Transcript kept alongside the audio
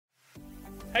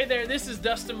Hey there, this is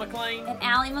Dustin McLean. And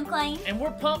Allie McLean. And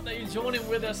we're pumped that you're joining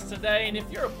with us today. And if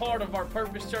you're a part of our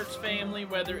Purpose Church family,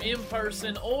 whether in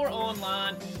person or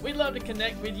online, we'd love to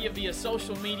connect with you via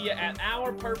social media at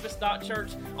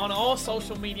ourpurpose.church on all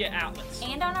social media outlets.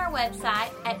 And on our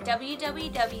website at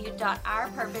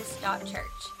www.ourpurpose.church.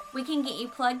 We can get you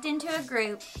plugged into a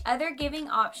group, other giving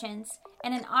options,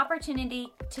 and an opportunity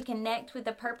to connect with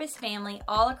the Purpose family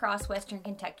all across Western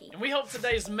Kentucky. And we hope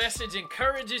today's message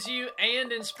encourages you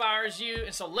and inspires you.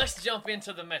 And so let's jump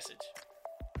into the message.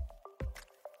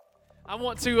 I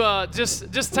want to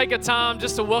just take a time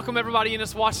just to welcome everybody in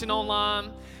that's watching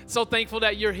online. So thankful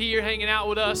that you're here hanging out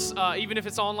with us, even if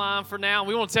it's online for now.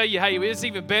 We want to tell you, hey, it's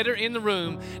even better in the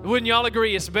room. Wouldn't y'all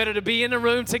agree? It's better to be in the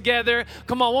room together.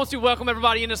 Come on, won't you welcome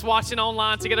everybody in that's watching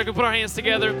online together? Can put our hands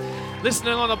together,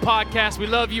 listening on the podcast. We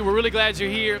love you. We're really glad you're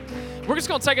here. We're just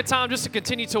going to take a time just to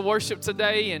continue to worship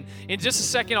today. And in just a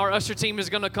second, our usher team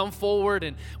is going to come forward.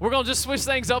 And we're going to just switch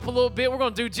things up a little bit. We're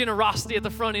going to do generosity at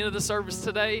the front end of the service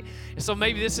today. And so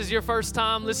maybe this is your first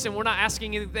time. Listen, we're not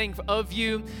asking anything of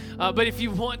you. But if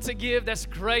you want to give, that's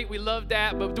great. We love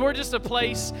that. But we're just a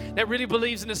place that really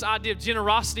believes in this idea of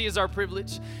generosity is our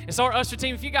privilege. And so our usher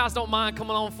team, if you guys don't mind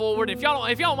coming on forward, if y'all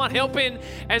don't mind helping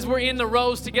as we're in the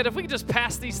rows together, if we can just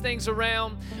pass these things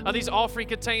around, these offering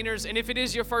containers. And if it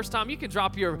is your first time, you can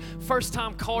drop your first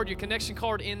time card, your connection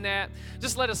card in that.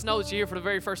 Just let us know that you're here for the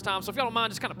very first time. So if y'all don't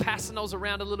mind just kind of passing those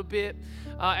around a little bit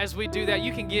as we do that.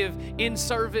 You can give in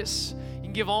service, you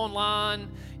can give online,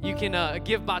 you can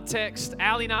give by text.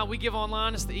 Allie and I, we give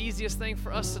online. It's the easiest thing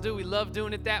for us to do. We love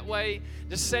doing it that way.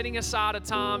 Just setting aside a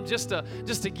time just to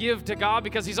give to God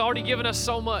because He's already given us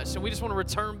so much, and we just want to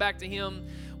return back to Him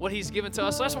what He's given to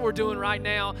us. So that's what we're doing right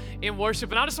now in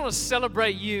worship. And I just want to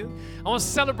celebrate you. I want to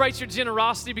celebrate your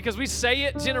generosity because we say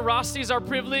it. Generosity is our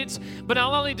privilege. But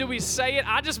not only do we say it,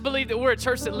 I just believe that we're a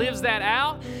church that lives that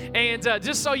out. And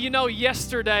just so you know,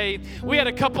 yesterday, we had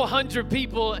a couple hundred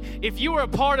people. If you were a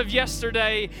part of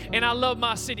yesterday, and I love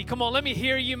my city, come on, let me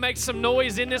hear you make some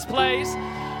noise in this place.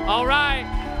 All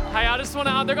right. Hey, I just want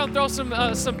to, they're going to throw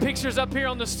some pictures up here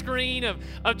on the screen of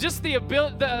just the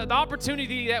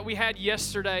opportunity that we had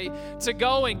yesterday to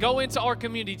go into our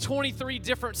community. 23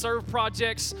 different serve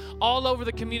projects all over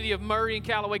the community of Murray and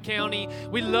Callaway County.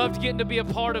 We loved getting to be a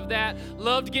part of that.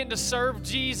 Loved getting to serve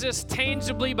Jesus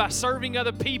tangibly by serving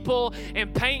other people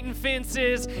and painting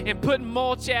fences and putting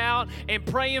mulch out and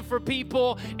praying for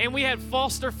people. And we had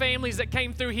foster families that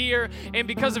came through here. And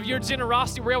because of your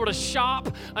generosity, we were able to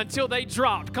shop until they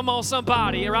dropped. Come on,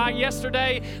 somebody, all right?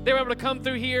 Yesterday, they were able to come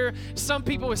through here. Some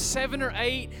people with 7 or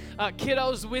 8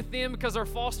 kiddos with them because our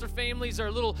foster families are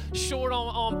a little short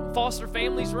on foster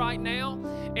families right now.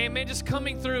 And, man, just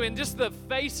coming through and just the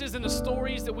faces and the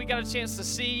stories that we got a chance to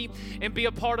see and be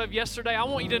a part of yesterday, I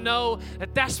want you to know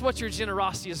that that's what your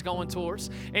generosity is going towards.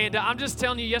 And I'm just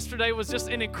telling you, yesterday was just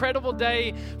an incredible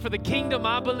day for the kingdom,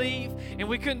 I believe, and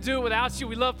we couldn't do it without you.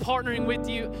 We love partnering with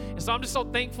you. And so I'm just so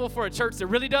thankful for a church that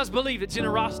really does believe that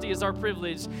generosity is our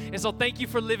privilege. And so thank you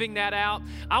for living that out.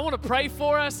 I want to pray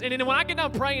for us. And then when I get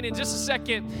done praying in just a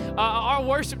second, our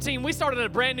worship team, we started a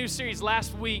brand new series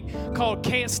last week called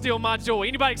Can't Steal My Joy.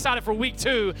 Anybody excited for week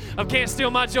 2 of Can't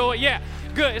Steal My Joy? Yeah,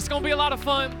 good. It's going to be a lot of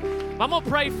fun. I'm going to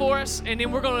pray for us, and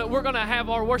then we're going to have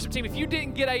our worship team. If you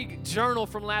didn't get a journal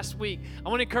from last week, I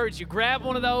want to encourage you, grab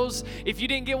one of those. If you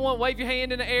didn't get one, wave your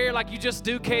hand in the air like you just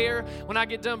do care when I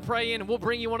get done praying, and we'll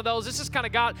bring you one of those. This has kind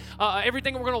of got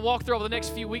everything we're going to walk through over the next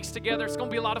few weeks together. It's going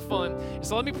to be a lot of fun.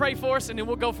 So let me pray for us, and then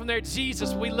we'll go from there.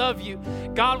 Jesus, we love you.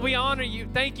 God, we honor you.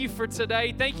 Thank you for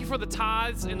today. Thank you for the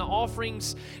tithes and the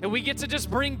offerings, and we get to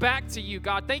just bring back to you,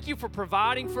 God. Thank you for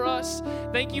providing for us.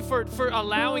 Thank you for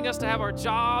allowing us to have our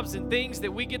jobs and things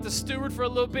that we get to steward for a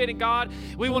little bit. And God,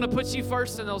 we want to put you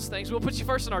first in those things. We'll put you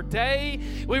first in our day.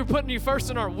 We were putting you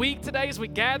first in our week today as we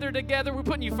gather together. We're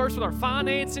putting you first with our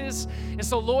finances. And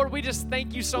so, Lord, we just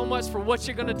thank you so much for what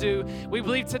you're going to do. We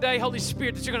believe today, Holy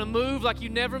Spirit, that you're going to move like you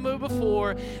never moved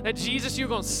before. That, Jesus, you're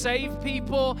going to save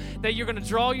people. That you're going to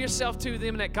draw yourself to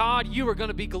them. And that, God, you are going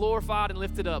to be glorified and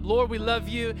lifted up. Lord, we love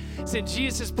you. It's in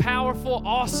Jesus' powerful,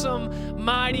 awesome,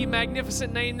 mighty,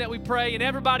 magnificent name that we pray. And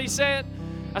everybody said,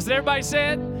 everybody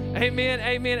said, amen,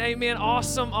 amen, amen.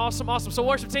 Awesome, awesome, awesome. So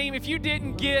worship team, if you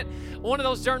didn't get one of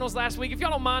those journals last week, if y'all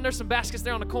don't mind, there's some baskets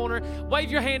there on the corner.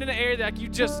 Wave your hand in the air like you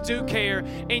just do care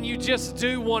and you just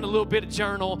do want a little bit of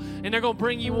journal. And they're going to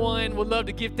bring you one. We'd love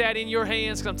to get that in your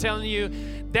hands because I'm telling you,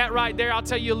 that right there, I'll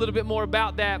tell you a little bit more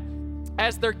about that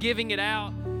as they're giving it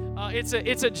out. It's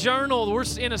a journal. We're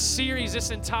in a series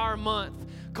this entire month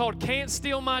called Can't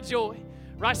Steal My Joy.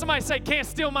 Right? Somebody say, Can't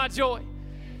Steal My Joy.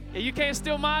 Yeah, you can't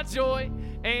steal my joy.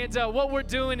 And what we're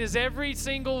doing is every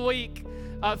single week,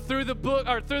 through the book,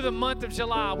 or through the month of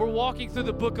July, we're walking through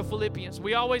the book of Philippians.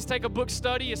 We always take a book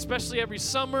study, especially every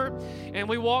summer, and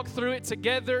we walk through it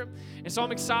together. And so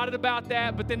I'm excited about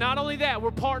that. But then not only that,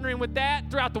 we're partnering with that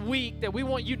throughout the week, that we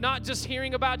want you not just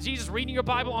hearing about Jesus, reading your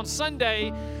Bible on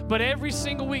Sunday, but every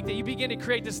single week that you begin to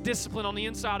create this discipline on the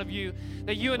inside of you,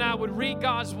 that you and I would read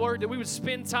God's Word, that we would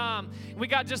spend time. We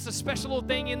got just a special little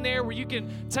thing in there where you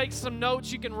can take some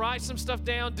notes, you can write some stuff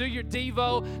down, do your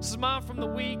Devo. This is mine from the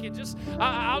week. And just,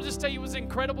 I'll just tell you, it was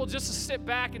incredible just to sit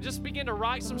back and just begin to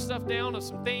write some stuff down of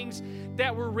some things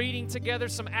that we're reading together,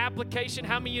 some application.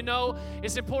 How many of you know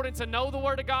it's important to know the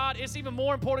Word of God? It's even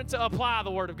more important to apply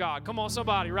the Word of God. Come on,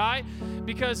 somebody, right?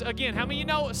 Because again, how many of you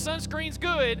know sunscreen's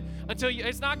good until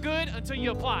it's not good until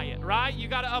you apply it, right? You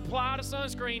got to apply the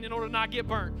sunscreen in order to not get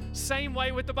burnt. Same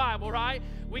way with the Bible, right?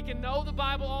 We can know the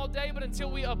Bible all day, but until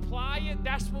we apply it,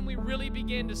 that's when we really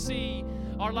begin to see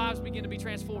our lives begin to be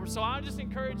transformed. So I just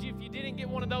encourage you, if you didn't get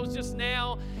one of those just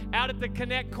now, out at the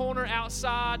Connect corner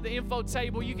outside the info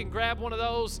table, you can grab one of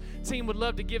those. Team would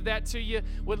love to give that to you.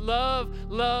 Would love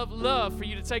for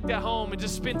you to take that home and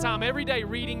just spend time every day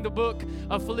reading the book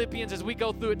of Philippians as we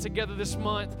go through it together this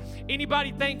month.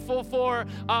 Anybody thankful for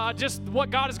just what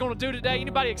God is going to do today?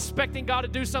 Anybody expecting God to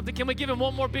do something? Can we give him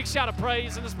one more big shout of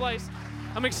praise in this place?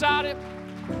 I'm excited.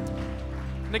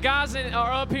 The guys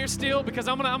are up here still because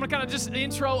I'm gonna kind of just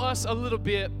intro us a little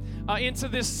bit into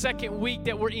this second week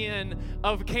that we're in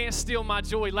of Can't Steal My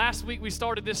Joy. Last week we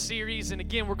started this series, and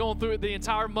again we're going through it the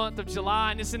entire month of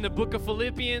July, and it's in the book of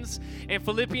Philippians. And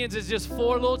Philippians is just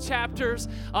 4 little chapters,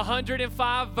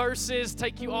 105 verses,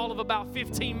 take you all of about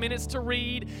 15 minutes to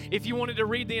read. If you wanted to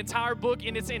read the entire book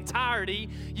in its entirety,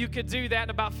 you could do that in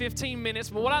about 15 minutes.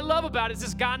 But what I love about it is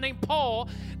this guy named Paul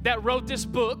that wrote this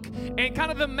book, and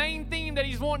kind of the main theme that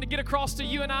he's wanting to get across to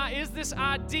you and I is this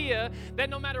idea that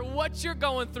no matter what you're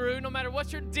going through, no matter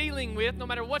what you're dealing with, no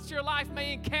matter what your life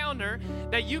may encounter,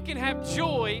 that you can have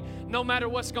joy no matter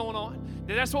what's going on.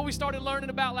 That's what we started learning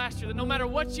about last year, that no matter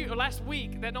what last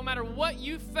week, that no matter what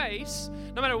you face,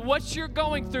 no matter what you're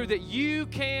going through, that you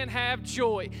can have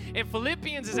joy. And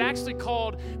Philippians is actually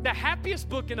called the happiest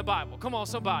book in the Bible. Come on,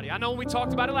 somebody. I know when we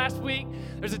talked about it last week,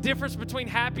 there's a difference between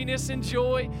happiness and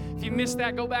joy. If you missed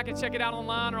that, go back and check it out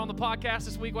online or on the podcast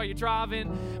this week while you're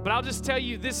driving. But I'll just tell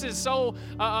you, this is so,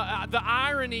 the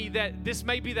irony that this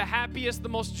may be the happiest, the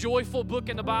most joyful book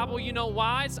in the Bible. You know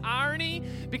why? It's irony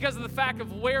because of the fact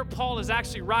of where Paul is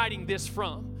actually writing this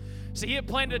from. So he had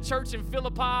planted a church in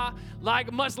Philippi,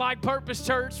 much like Purpose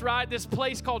Church, right? This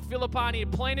place called Philippi, and he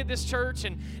had planted this church,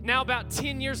 and now about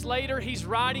 10 years later, he's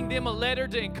writing them a letter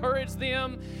to encourage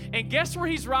them. And guess where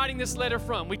he's writing this letter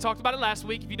from? We talked about it last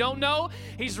week. If you don't know,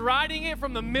 he's writing it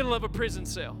from the middle of a prison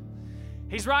cell.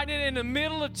 He's writing it in the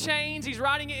middle of chains. He's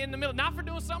writing it in the middle, not for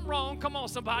doing something wrong. Come on,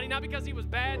 somebody. Not because he was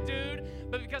bad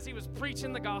dude, but because he was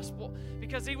preaching the gospel.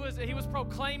 Because he was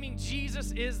proclaiming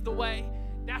Jesus is the way.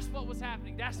 That's what was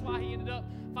happening. That's why he ended up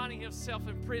finding himself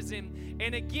in prison.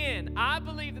 And again, I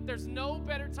believe that there's no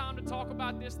better time to talk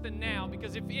about this than now,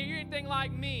 because if you're anything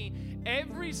like me,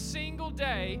 every single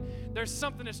day, there's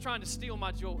something that's trying to steal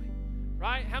my joy.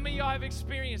 Right? How many of y'all have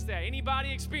experienced that?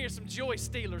 Anybody experienced some joy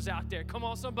stealers out there? Come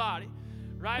on, somebody.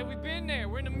 Right? We've been there.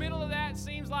 We're in the middle of that. It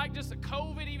seems like just a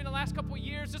COVID, even the last couple of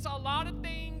years, just a lot of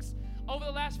things over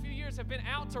the last few years have been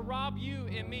out to rob you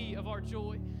and me of our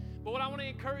joy. But what I want to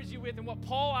encourage you with, and what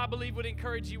Paul, I believe, would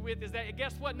encourage you with, is that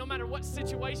guess what? No matter what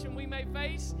situation we may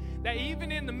face, that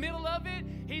even in the middle of it,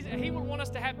 he would want us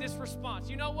to have this response.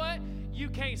 You know what? You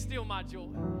can't steal my joy.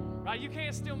 Right? You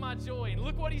can't steal my joy. And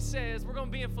look what he says. We're going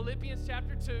to be in Philippians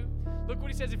chapter 2. Look what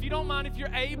he says. If you don't mind, if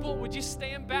you're able, would you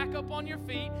stand back up on your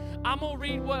feet? I'm going to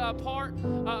read what part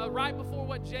right before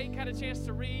what Jake had a chance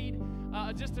to read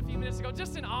just a few minutes ago.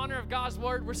 Just in honor of God's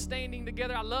word, we're standing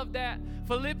together. I love that.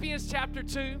 Philippians chapter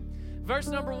 2, verse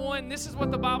number 1. This is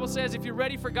what the Bible says. If you're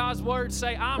ready for God's word,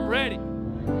 say, I'm ready.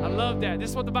 I love that.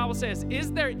 This is what the Bible says.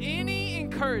 Is there any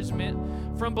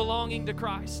encouragement from belonging to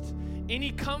Christ?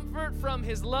 Any comfort from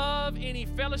his love? Any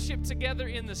fellowship together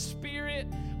in the Spirit?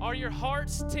 Are your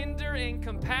hearts tender and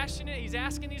compassionate? He's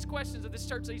asking these questions of this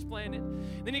church that he's planted.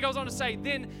 Then he goes on to say,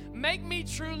 then make me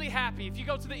truly happy. If you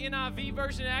go to the NIV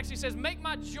version, it actually says, make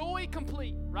my joy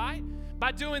complete, right?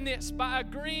 By doing this, by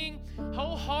agreeing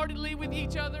wholeheartedly with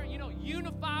each other,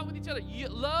 unify with each other,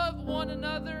 love one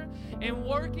another, and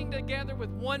working together with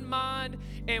one mind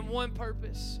and one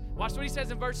purpose. Watch what he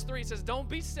says in verse 3. He says, don't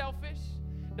be selfish.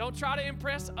 Don't try to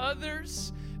impress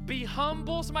others. Be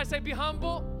humble. Somebody say, be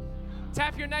humble.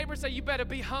 Tap your neighbor, say, you better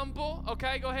be humble.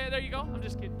 Okay, go ahead. There you go. I'm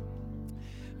just kidding.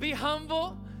 Be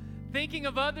humble, thinking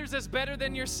of others as better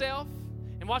than yourself.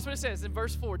 And watch what it says in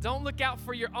verse 4. Don't look out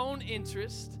for your own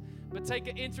interest, but take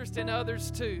an interest in others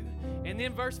too. And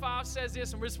then verse 5 says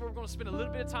this, and this is what we're going to spend a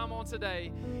little bit of time on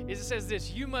today, is it says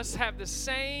this: you must have the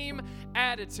same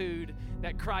attitude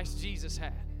that Christ Jesus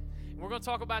had. We're going to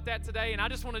talk about that today, and I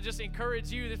just want to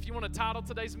encourage you, if you want to title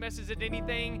today's message at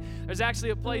anything, there's actually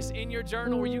a place in your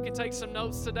journal where you can take some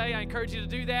notes today. I encourage you to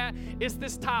do that. It's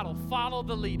this title: Follow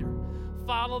the Leader.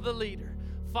 Follow the Leader.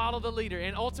 Follow the leader.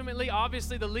 And ultimately,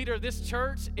 obviously, the leader of this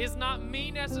church is not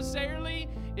me necessarily,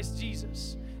 it's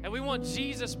Jesus. And we want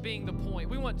Jesus being the point.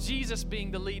 We want Jesus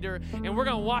being the leader. And we're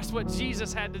going to watch what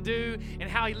Jesus had to do and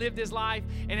how he lived his life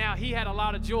and how he had a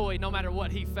lot of joy no matter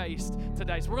what he faced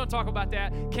today. So we're going to talk about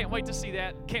that. Can't wait to see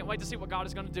that. Can't wait to see what God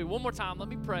is going to do. One more time, let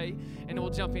me pray, and then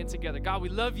we'll jump in together. God, we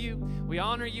love you. We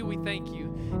honor you. We thank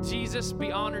you. Jesus,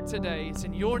 be honored today. It's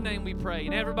in your name we pray.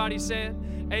 And everybody said,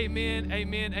 amen,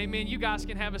 amen, amen. You guys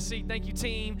can have a seat. Thank you,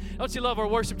 team. Don't you love our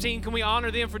worship team? Can we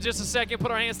honor them for just a second? Put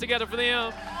our hands together for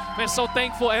them. Man, so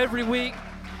thankful every week.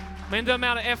 Man, the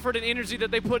amount of effort and energy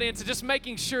that they put into just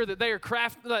making sure that they are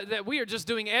that we are just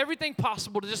doing everything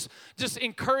possible to just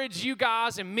encourage you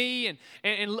guys and me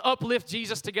and uplift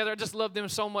Jesus together. I just love them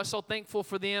so much. So thankful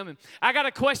for them. And I got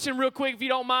a question real quick, if you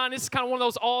don't mind. This is kind of one of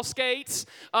those all skates.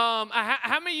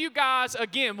 How many of you guys,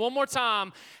 again, one more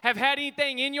time, have had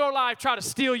anything in your life try to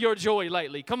steal your joy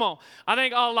lately? Come on. I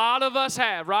think a lot of us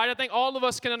have, right? I think all of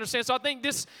us can understand. So I think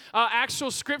this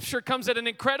actual scripture comes at an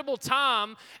incredible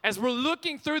time as we're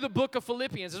looking through the book of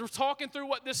Philippians, as we're talking through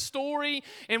what this story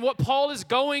and what Paul is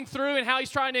going through and how he's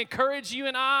trying to encourage you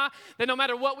and I, that no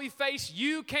matter what we face,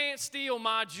 you can't steal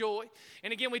my joy.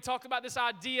 And again, we talked about this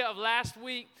idea of last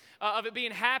week of it being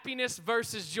happiness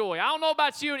versus joy. I don't know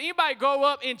about you. Anybody grow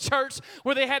up in church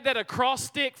where they had that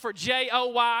acrostic for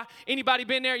J-O-Y? Anybody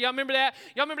been there? Y'all remember that?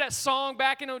 Y'all remember that song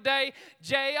back in the day?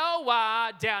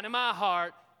 J-O-Y, down in my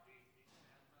heart.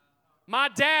 My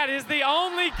dad is the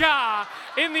only guy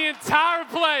in the entire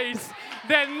place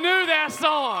that knew that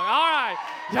song. All right.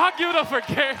 Y'all give it up for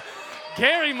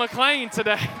Gary McLean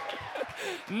today.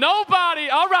 Nobody.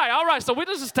 All right. So we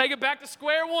just take it back to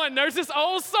square one. There's this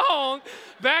old song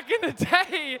back in the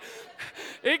day.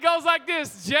 It goes like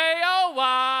this: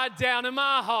 J-O-Y, down in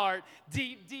my heart,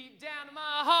 deep, deep down in my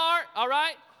heart. All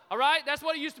right. That's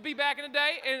what it used to be back in the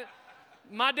day. And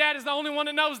my dad is the only one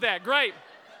that knows that. Great.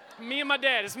 Me and my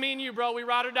dad. It's me and you, bro. We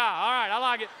ride or die. All right, I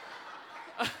like it.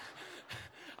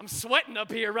 I'm sweating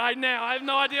up here right now. I have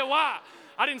no idea why.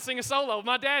 I didn't sing a solo.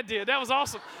 My dad did. That was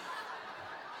awesome.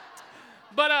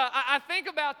 But I think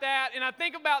about that, and I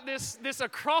think about this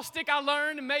acrostic I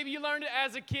learned, and maybe you learned it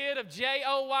as a kid, of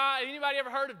J-O-Y. Anybody ever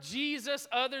heard of Jesus,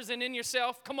 others, and in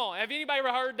yourself? Come on. Have anybody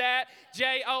ever heard that?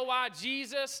 J-O-Y,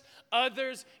 Jesus,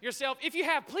 others, yourself. If you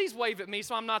have, please wave at me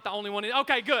so I'm not the only one.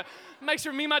 Okay, good. Make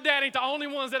sure me and my dad ain't the only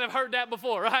ones that have heard that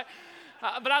before, right?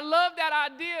 But I love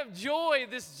that idea of joy,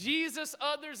 this Jesus,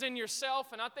 others, and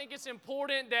yourself. And I think it's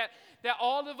important that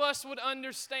all of us would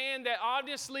understand that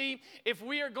obviously if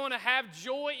we are going to have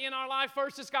joy in our life,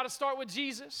 first it's got to start with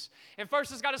Jesus. And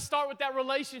first it's got to start with that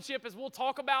relationship, as we'll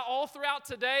talk about all throughout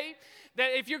today,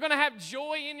 that if you're going to have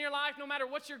joy in your life, no matter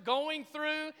what you're going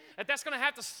through, that's going to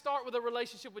have to start with a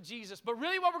relationship with Jesus. But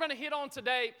really what we're going to hit on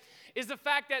today is the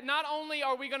fact that not only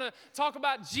are we going to talk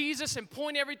about Jesus and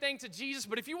point everything to Jesus,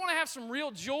 but if you want to have some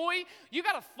real joy, you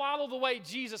got to follow the way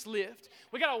Jesus lived.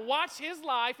 We got to watch his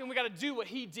life, and we got to do what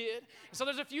he did. And so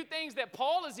there's a few things that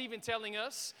Paul is even telling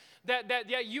us that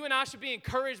you and I should be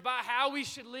encouraged by, how we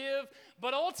should live.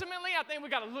 But ultimately, I think we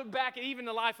got to look back at even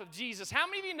the life of Jesus. How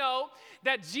many of you know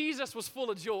that Jesus was full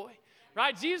of joy?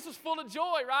 Right? Jesus was full of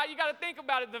joy, right? You got to think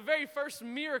about it. The very first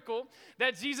miracle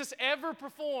that Jesus ever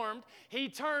performed, he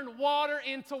turned water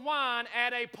into wine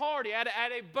at a party, at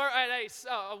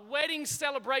a wedding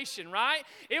celebration, right?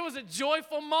 It was a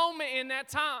joyful moment in that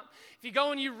time. If you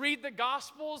go and you read the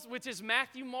Gospels, which is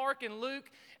Matthew, Mark, and Luke,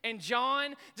 and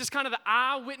John, just kind of the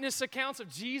eyewitness accounts of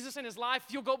Jesus and his life,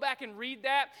 you'll go back and read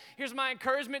that. Here's my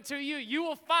encouragement to you. You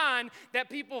will find that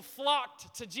people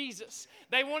flocked to Jesus.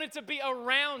 They wanted to be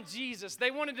around Jesus. They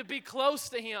wanted to be close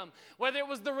to him. Whether it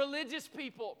was the religious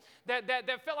people that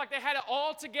felt like they had it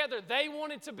all together, they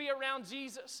wanted to be around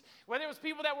Jesus. Whether it was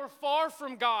people that were far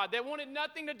from God, that wanted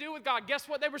nothing to do with God, guess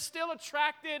what? They were still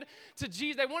attracted to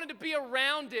Jesus. They wanted to be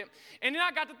around him. And then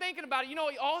I got to thinking about it. You know,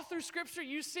 all through Scripture,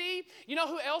 you see, you know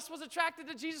who else was attracted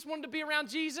to Jesus, wanted to be around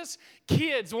Jesus?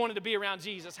 Kids wanted to be around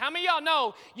Jesus. How many of y'all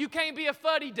know you can't be a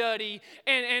fuddy-duddy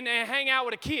and hang out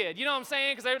with a kid? You know what I'm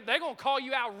saying? Because they're going to call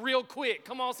you out real quick.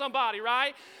 Come on, somebody,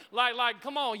 right? Like,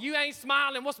 come on, you ain't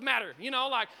smiling. What's the matter? You know,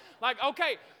 like,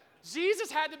 okay.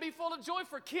 Jesus had to be full of joy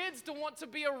for kids to want to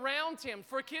be around him,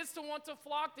 for kids to want to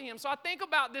flock to him. So I think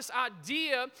about this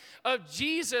idea of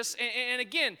Jesus, and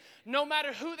again, no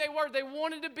matter who they were, they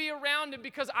wanted to be around him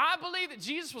because I believe that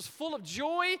Jesus was full of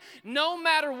joy no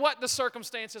matter what the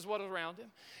circumstances was around him.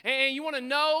 And you want to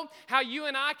know how you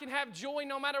and I can have joy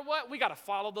no matter what? We got to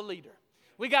follow the leader.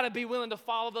 We got to be willing to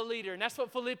follow the leader. And that's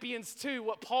what Philippians 2,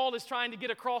 what Paul is trying to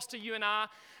get across to you and I,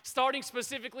 starting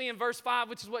specifically in verse 5,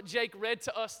 which is what Jake read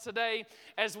to us today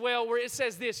as well, where it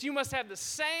says this: you must have the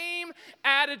same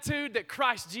attitude that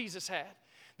Christ Jesus had.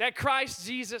 That Christ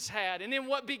Jesus had. And then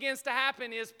what begins to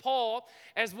happen is Paul,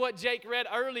 as what Jake read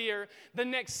earlier, the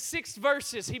next 6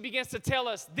 verses, he begins to tell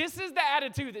us this is the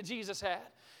attitude that Jesus had.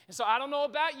 And so I don't know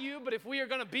about you, but if we are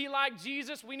going to be like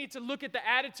Jesus, we need to look at the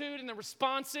attitude and the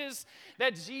responses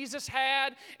that Jesus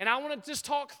had. And I want to just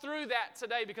talk through that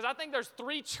today because I think there's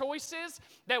 3 choices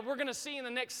that we're going to see in the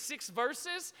next 6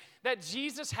 verses that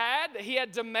Jesus had, that he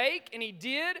had to make, and he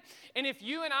did. And if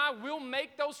you and I will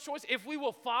make those choices, if we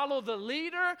will follow the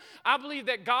leader, I believe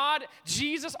that God,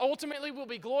 Jesus, ultimately will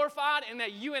be glorified and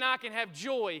that you and I can have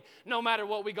joy no matter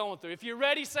what we're going through. If you're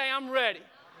ready, say, I'm ready.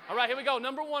 All right, here we go.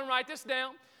 Number 1, write this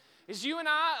down. Is you and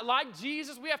I, like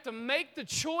Jesus, we have to make the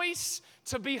choice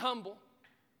to be humble.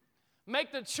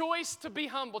 Make the choice to be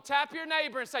humble. Tap your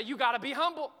neighbor and say, you got to be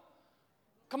humble.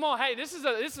 Come on, hey, this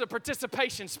is a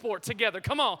participation sport together.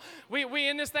 Come on, we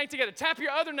in this thing together. Tap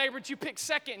your other neighbor that you pick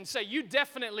second and say, you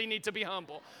definitely need to be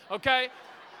humble, okay?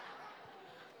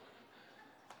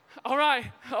 All right,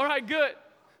 good.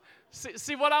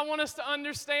 See, what I want us to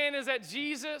understand is that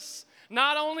Jesus,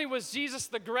 not only was Jesus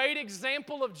the great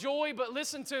example of joy, but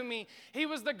listen to me, he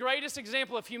was the greatest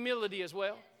example of humility as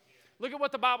well. Look at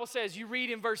what the Bible says. You read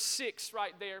in verse 6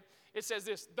 right there. It says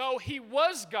this: though he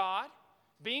was God,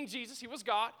 being Jesus, he was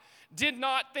God, did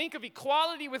not think of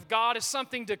equality with God as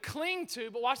something to cling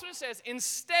to, but watch what it says.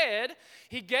 Instead,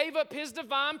 he gave up his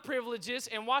divine privileges,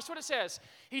 and watch what it says.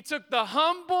 He took the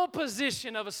humble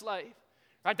position of a slave.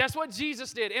 Right, that's what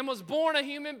Jesus did, and was born a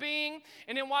human being.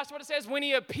 And then watch what it says. When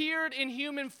he appeared in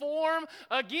human form,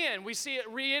 again, we see it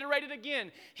reiterated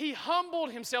again. He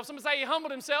humbled himself. Somebody say he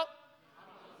humbled himself.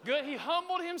 Good. He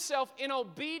humbled himself in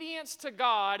obedience to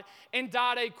God and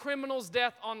died a criminal's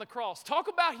death on the cross. Talk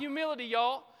about humility,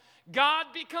 y'all. God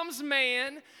becomes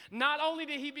man. Not only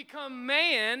did he become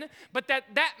man, but that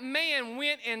man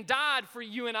went and died for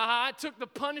you and I, took the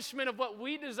punishment of what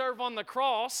we deserve on the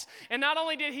cross. And not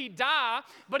only did he die,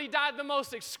 but he died the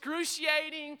most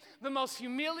excruciating, the most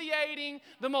humiliating,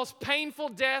 the most painful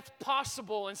death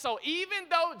possible. And so even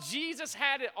though Jesus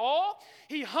had it all,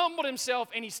 he humbled himself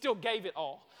and he still gave it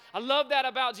all. I love that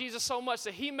about Jesus so much,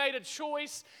 that he made a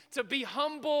choice to be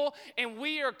humble, and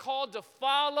we are called to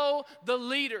follow the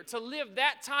leader, to live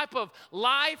that type of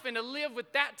life and to live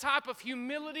with that type of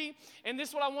humility. And this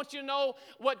is what I want you to know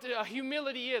what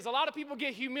humility is. A lot of people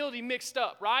get humility mixed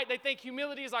up, right? They think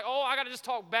humility is like, oh, I got to just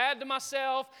talk bad to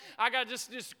myself. I got to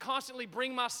just constantly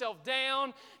bring myself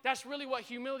down. That's really what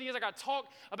humility is. I got to talk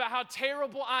about how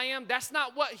terrible I am. That's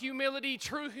not what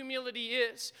true humility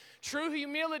is. True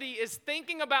humility is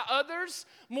thinking about others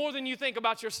more than you think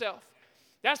about yourself.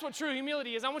 That's what true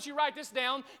humility is. I want you to write this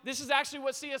down. This is actually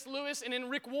what C.S. Lewis and then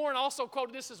Rick Warren also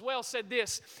quoted this as well, said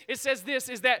this. It says this,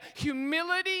 is that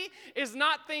humility is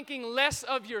not thinking less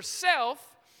of yourself,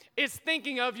 it's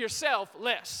thinking of yourself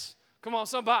less. Come on,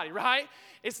 somebody, right?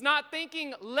 It's not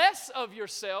thinking less of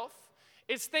yourself,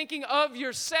 it's thinking of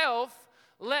yourself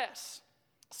less.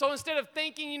 So instead of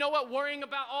thinking, you know what, worrying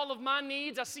about all of my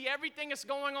needs, I see everything that's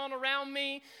going on around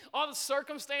me, all the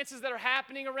circumstances that are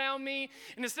happening around me,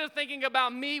 and instead of thinking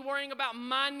about me, worrying about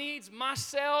my needs,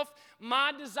 myself,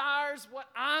 my desires, what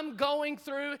I'm going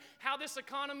through, how this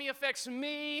economy affects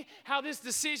me, how this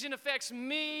decision affects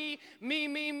me,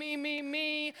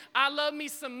 I love me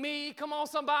some me. Come on,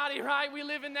 somebody, right? We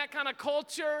live in that kind of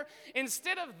culture.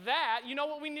 Instead of that, you know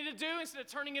what we need to do? Instead of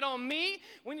turning it on me,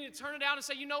 we need to turn it out and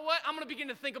say, you know what? I'm going to begin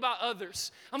to think about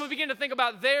others. I'm going to begin to think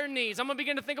about their needs. I'm going to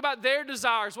begin to think about their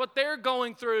desires, what they're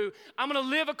going through. I'm going to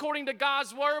live according to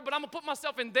God's word, but I'm going to put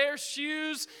myself in their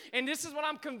shoes. And this is what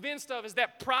I'm convinced of, is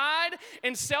that pride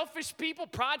and selfish people,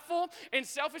 prideful and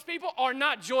selfish people are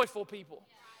not joyful people.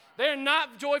 They're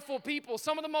not joyful people.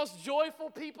 Some of the most joyful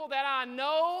people that I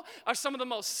know are some of the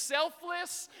most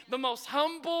selfless, the most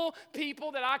humble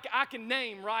people that I can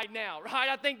name right now, right?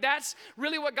 I think that's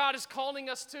really what God is calling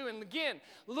us to. And again,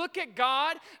 look at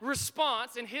God's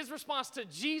response and his response to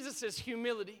Jesus'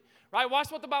 humility, right?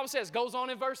 Watch what the Bible says. Goes on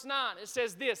in verse 9. It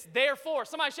says this, therefore,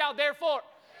 somebody shout, therefore.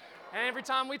 And every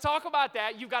time we talk about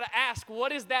that, you've got to ask,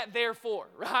 what is that there for,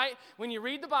 right? When you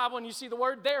read the Bible and you see the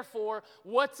word therefore,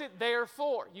 what's it there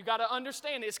for? You got to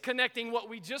understand it's connecting what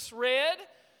we just read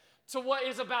to what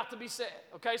is about to be said,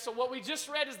 okay? So what we just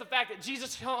read is the fact that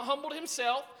Jesus humbled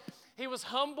himself. He was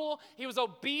humble. He was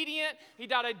obedient. He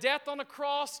died a death on the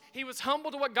cross. He was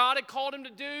humble to what God had called him to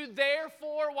do.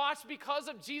 Therefore, watch, because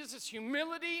of Jesus'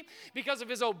 humility, because of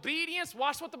his obedience,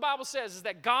 watch what the Bible says, is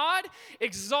that God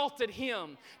exalted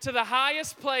him to the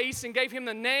highest place and gave him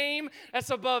the name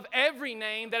that's above every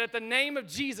name, that at the name of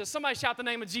Jesus, somebody shout the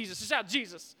name of Jesus. Just shout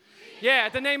Jesus. Yeah,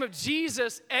 at the name of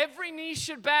Jesus, every knee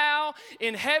should bow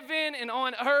in heaven and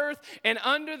on earth and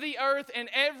under the earth, and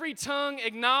every tongue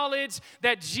acknowledge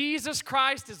that Jesus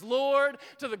Christ is Lord,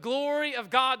 to the glory of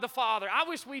God the Father. I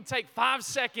wish we'd take 5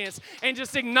 seconds and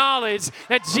just acknowledge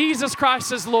that Jesus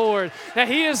Christ is Lord, that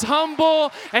he is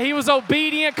humble, and he was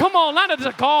obedient. Come on, not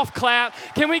a golf clap.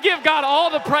 Can we give God all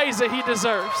the praise that he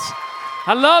deserves?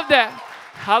 I love that.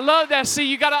 I love that. See,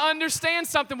 you got to understand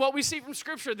something, what we see from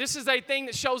Scripture. This is a thing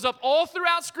that shows up all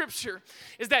throughout Scripture,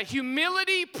 is that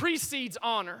humility precedes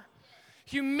honor.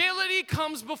 Humility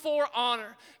comes before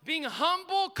honor. Being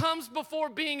humble comes before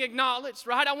being acknowledged,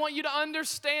 right? I want you to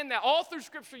understand that. All through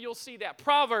Scripture, you'll see that.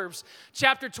 Proverbs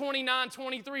chapter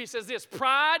 29:23 says this,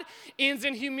 pride ends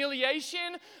in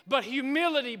humiliation, but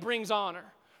humility brings honor.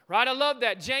 Right, I love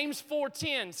that. James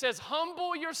 4:10 says,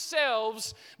 humble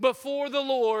yourselves before the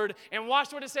Lord, and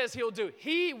watch what it says he'll do.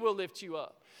 He will lift you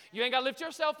up. You ain't got to lift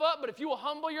yourself up, but if you will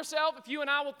humble yourself, if you and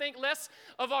I will think less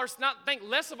of not think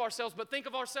less of ourselves, but think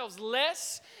of ourselves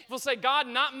less, if we'll say, God,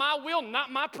 not my will,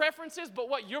 not my preferences, but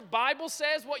what your Bible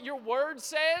says, what your word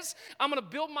says, I'm going to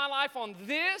build my life on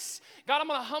this. God, I'm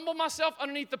going to humble myself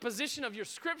underneath the position of your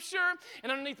Scripture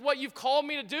and underneath what you've called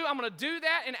me to do. I'm going to do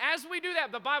that, and as we do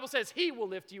that, the Bible says he will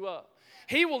lift you up.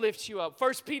 He will lift you up.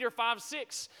 1 Peter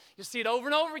 5:6, you see it over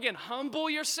and over again. Humble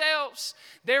yourselves,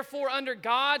 therefore, under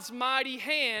God's mighty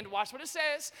hand, watch what it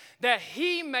says, that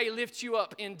he may lift you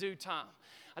up in due time.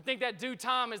 I think that due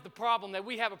time is the problem that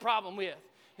we have a problem with.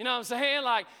 You know what I'm saying?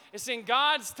 Like, it's in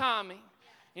God's timing.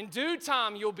 In due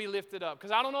time, you'll be lifted up.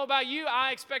 Because I don't know about you,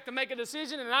 I expect to make a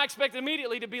decision, and I expect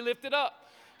immediately to be lifted up.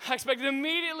 I expect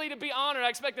immediately to be honored. I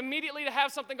expect immediately to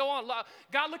have something go on.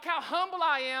 God, look how humble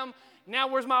I am. Now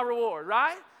where's my reward,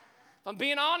 right? If I'm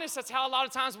being honest, that's how a lot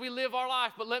of times we live our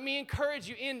life. But let me encourage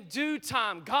you, in due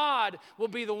time, God will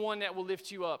be the one that will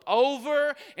lift you up.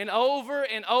 Over and over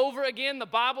and over again, the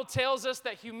Bible tells us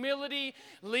that humility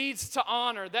leads to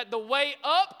honor, that the way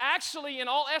up actually in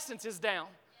all essence is down.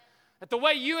 That the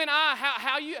way you and I,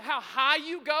 how high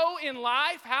you go in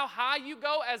life, how high you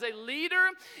go as a leader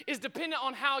is dependent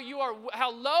on how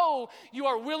low you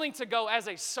are willing to go as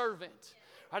a servant.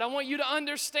 Right, I want you to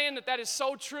understand that is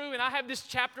so true, and I have this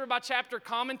chapter by chapter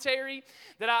commentary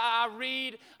that I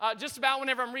read just about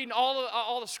whenever I'm reading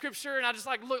all the Scripture, and I just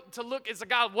like look. It's a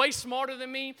guy way smarter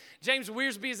than me. James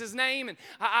Wiersbe is his name, and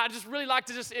I just really like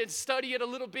to just study it a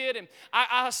little bit. And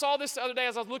I saw this the other day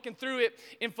as I was looking through it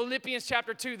in Philippians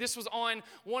chapter 2. This was on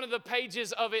one of the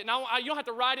pages of it, and you don't have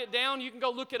to write it down. You can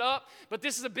go look it up, but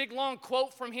this is a big long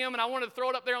quote from him, and I wanted to throw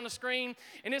it up there on the screen.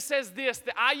 And it says this,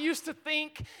 that I used to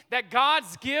think that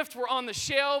God's gifts were on the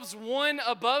shelves one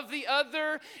above the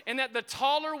other, and that the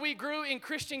taller we grew in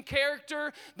Christian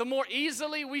character, the more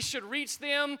easily we should reach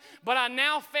them. But I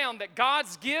now found that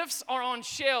God's gifts are on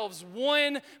shelves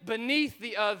one beneath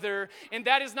the other, and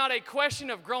that is not a question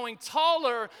of growing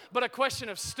taller, but a question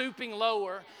of stooping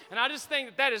lower. And I just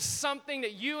think that is something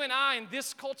that you and I in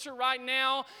this culture right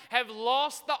now have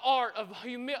lost the art of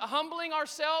humbling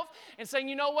ourselves and saying,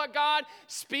 you know what, God,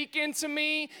 speak into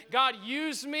me. God,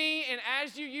 use me, and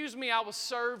as you use me, I will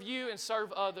serve you and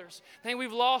serve others. I think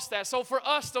we've lost that. So for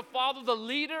us to follow the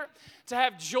leader, to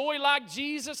have joy like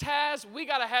Jesus has, we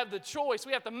got to have the choice.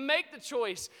 We have to make the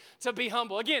choice to be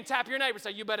humble. Again, tap your neighbor,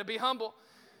 say, you better be humble.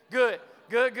 Good.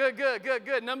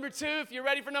 Number 2, if you're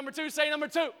ready for number 2, say number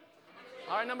 2.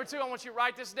 All right, number 2, I want you to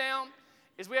write this down,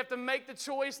 is we have to make the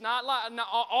choice, not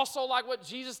also like what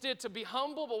Jesus did, to be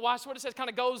humble, but watch what it says, kind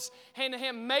of goes hand in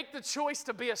hand. Make the choice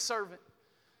to be a servant.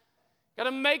 Got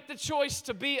to make the choice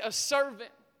to be a servant.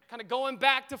 Kind of going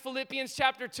back to Philippians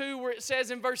chapter 2 where it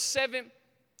says in verse 7,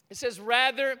 it says,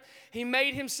 rather, he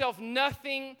made himself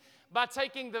nothing by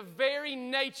taking the very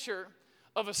nature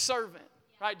of a servant.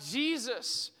 Right?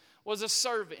 Jesus was a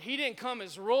servant. He didn't come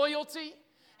as royalty.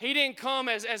 He didn't come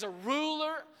as a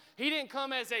ruler. He didn't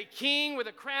come as a king with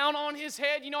a crown on his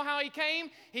head. You know how he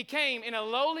came? He came in a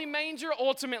lowly manger,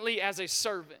 ultimately as a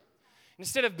servant.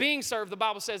 Instead of being served, the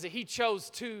Bible says that he chose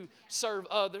to serve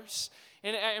others.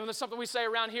 And there's something we say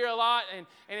around here a lot, and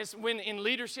it's when in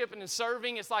leadership and in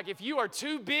serving, it's like if you are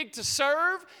too big to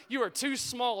serve, you are too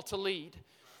small to lead.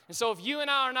 And so if you and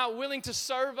I are not willing to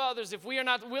serve others, if we are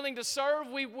not willing to serve,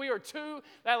 we are too,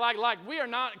 like we are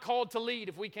not called to lead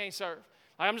if we can't serve.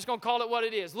 Like, I'm just going to call it what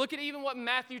it is. Look at even what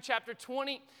Matthew chapter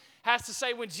 20 has to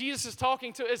say when Jesus is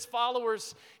talking to his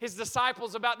followers, his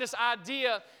disciples, about this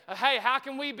idea of, hey, how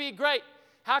can we be great?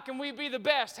 How can we be the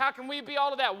best? How can we be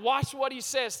all of that? Watch what he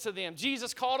says to them.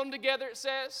 Jesus called them together, it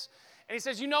says. And he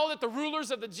says, you know that the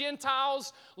rulers of the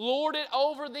Gentiles lord it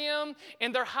over them,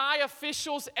 and their high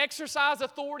officials exercise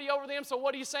authority over them. So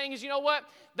what he's saying is, you know what?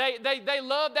 They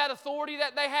love that authority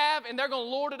that they have, and they're going to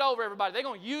lord it over everybody. They're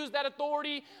going to use that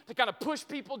authority to kind of push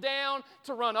people down,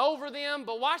 to run over them.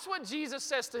 But watch what Jesus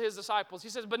says to his disciples. He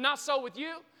says, but not so with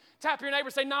you. Tap your neighbor,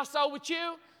 say, not so with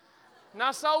you.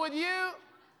 Not so with you.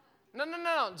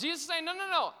 No. Jesus is saying,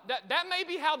 no. That may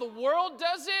be how the world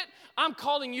does it. I'm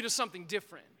calling you to something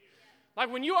different. Like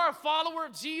when you are a follower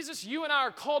of Jesus, you and I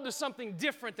are called to something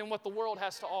different than what the world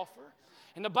has to offer.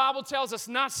 And the Bible tells us,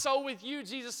 not so with you.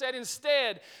 Jesus said,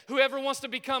 instead, whoever wants to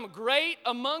become great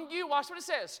among you, watch what it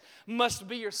says, must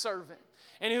be your servant.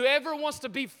 And whoever wants to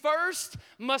be first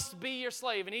must be your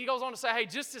slave. And he goes on to say, hey,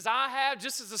 just as I have,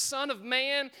 just as the Son of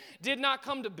Man did not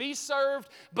come to be served,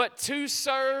 but to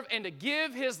serve and to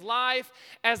give his life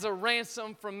as a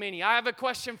ransom for many. I have a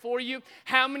question for you.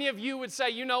 How many of you would say,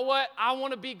 you know what? I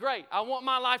want to be great. I want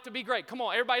my life to be great. Come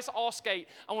on, everybody's all skate.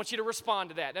 I want you to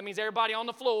respond to that. That means everybody on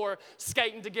the floor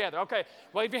skating together. Okay,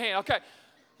 wave your hand. Okay.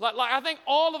 Like I think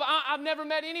I've never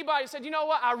met anybody who said, you know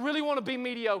what? I really want to be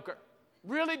mediocre.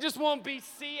 Really just want to be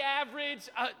C average,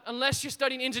 unless you're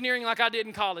studying engineering like I did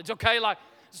in college, okay? Like,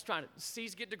 just trying to,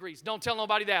 C's get degrees. Don't tell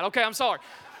nobody that, okay? I'm sorry.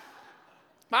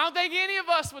 But I don't think any of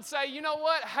us would say, you know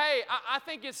what? Hey, I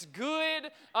think it's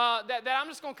good that I'm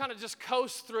just going to kind of just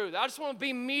coast through. That I just want to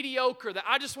be mediocre, that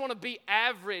I just want to be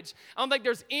average. I don't think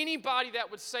there's anybody that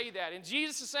would say that. And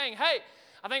Jesus is saying, hey,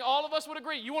 I think all of us would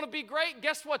agree. You want to be great?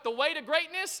 Guess what? The way to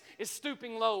greatness is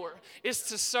stooping lower. It's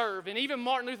to serve. And even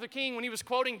Martin Luther King, when he was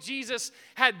quoting Jesus,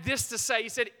 had this to say. He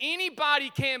said,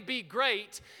 anybody can be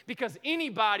great because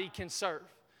anybody can serve.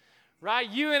 Right?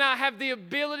 You and I have the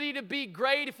ability to be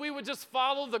great if we would just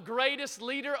follow the greatest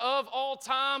leader of all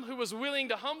time who was willing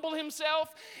to humble himself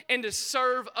and to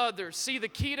serve others. See, the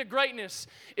key to greatness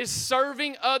is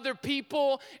serving other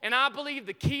people, and I believe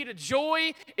the key to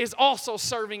joy is also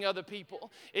serving other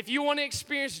people. If you want to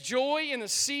experience joy in the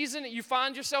season that you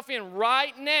find yourself in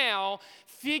right now,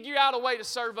 figure out a way to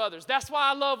serve others. That's why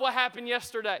I love what happened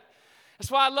yesterday. That's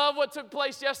why I love what took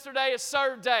place yesterday at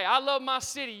Serve Day. I love my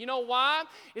city. You know why?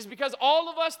 It's because all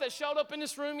of us that showed up in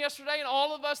this room yesterday and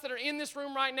all of us that are in this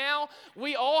room right now,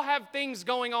 we all have things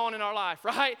going on in our life,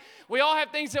 right? We all have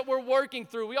things that we're working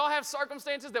through. We all have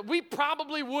circumstances that we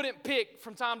probably wouldn't pick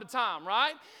from time to time,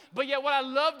 right? But yet what I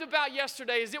loved about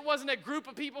yesterday is it wasn't a group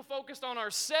of people focused on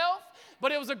ourselves,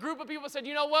 but it was a group of people that said,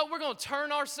 you know what, we're going to turn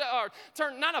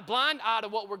not a blind eye to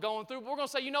what we're going through, but we're going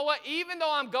to say, you know what, even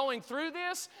though I'm going through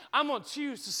this, I'm going to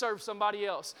choose to serve somebody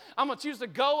else. I'm going to choose to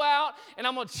go out, and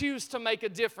I'm going to choose to make a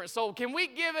difference. So can we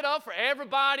give it up for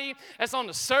everybody that's on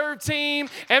the serve team,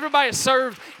 everybody that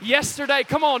served yesterday?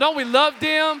 Come on, don't we love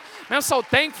them? And I'm so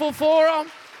thankful for them.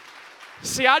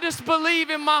 See, I just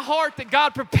believe in my heart that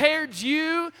God prepared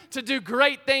you to do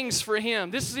great things for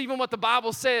Him. This is even what the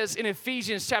Bible says in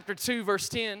Ephesians chapter 2, verse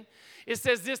 10. It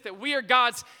says this, that we are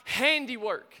God's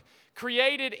handiwork,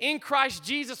 created in Christ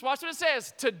Jesus. Watch what it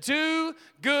says, to do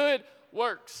good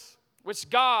works, which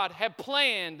God had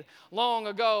planned long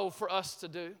ago for us to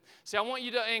do. See, I want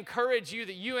you to encourage you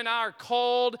that you and I are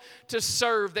called to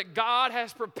serve, that God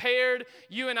has prepared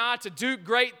you and I to do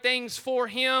great things for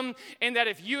Him, and that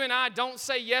if you and I don't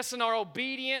say yes and are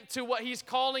obedient to what He's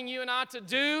calling you and I to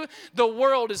do, the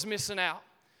world is missing out.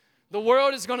 The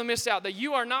world is going to miss out, that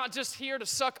you are not just here to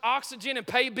suck oxygen and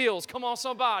pay bills. Come on,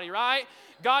 somebody, right?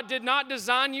 God did not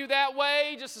design you that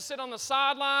way just to sit on the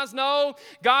sidelines. No,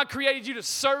 God created you to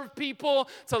serve people,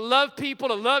 to love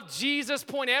Jesus,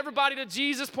 point everybody to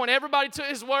Jesus, point everybody to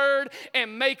His Word,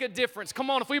 and make a difference. Come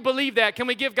on, if we believe that, can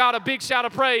we give God a big shout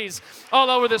of praise all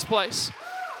over this place?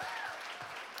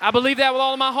 I believe that with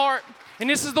all of my heart. And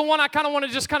this is the one I kind of want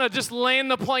to just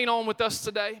land the plane on with us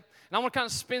today. And I want to kind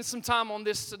of spend some time on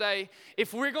this today.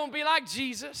 If we're going to be like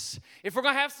Jesus, if we're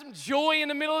going to have some joy in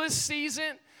the middle of this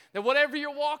season, that whatever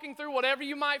you're walking through, whatever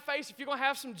you might face, if you're going to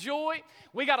have some joy,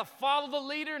 we got to follow the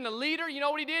leader. And the leader, you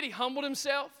know what he did? He humbled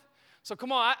himself. So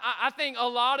come on, I think a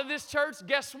lot of this church,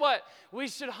 guess what? We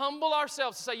should humble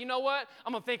ourselves and say, you know what?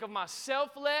 I'm going to think of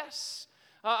myself less.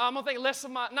 I'm going to think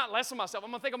not less of myself.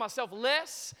 I'm going to think of myself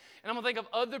less, and I'm going to think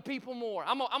of other people more.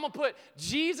 I'm going to put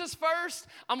Jesus first.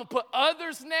 I'm going to put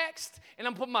others next, and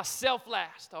I'm going to put myself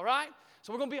last, all right?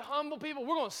 So we're going to be humble people.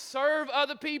 We're going to serve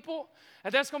other people.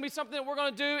 And that's going to be something that we're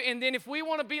going to do. And then if we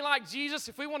want to be like Jesus,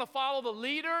 if we want to follow the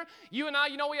leader, you and I,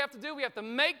 you know what we have to do? We have to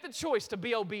make the choice to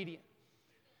be obedient.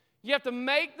 You have to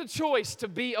make the choice to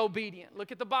be obedient.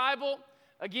 Look at the Bible.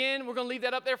 Again, we're going to leave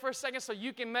that up there for a second so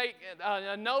you can make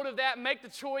a note of that. Make the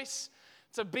choice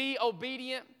to be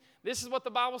obedient. This is what the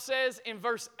Bible says in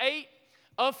verse 8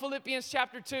 of Philippians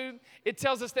chapter 2. It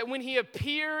tells us that when he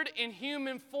appeared in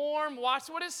human form, watch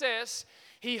what it says,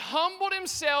 he humbled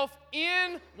himself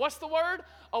in, what's the word?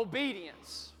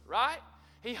 Obedience, right?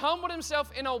 He humbled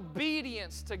himself in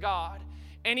obedience to God,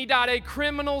 and he died a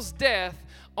criminal's death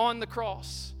on the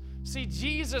cross. See,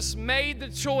 Jesus made the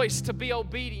choice to be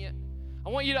obedient. I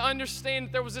want you to understand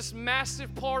that there was this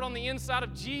massive part on the inside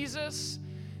of Jesus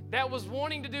that was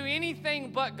wanting to do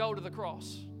anything but go to the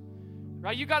cross.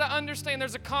 Right? You got to understand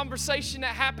there's a conversation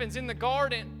that happens in the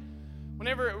garden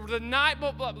whenever the night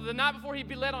before he'd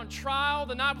be led on trial,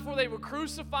 the night before they would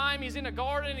crucify him, he's in a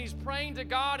garden and he's praying to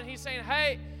God and he's saying,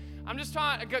 hey, I'm just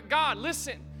trying, God,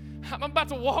 listen, I'm about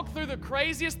to walk through the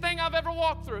craziest thing I've ever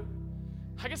walked through.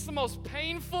 I guess the most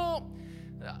painful,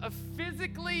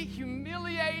 physically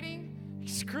humiliating,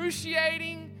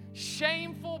 excruciating,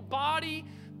 shameful body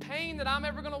pain that I'm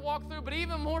ever going to walk through, but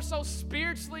even more so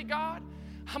spiritually, God,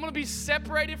 I'm going to be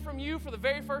separated from you for the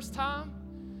very first time.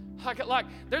 Like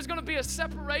there's going to be a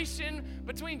separation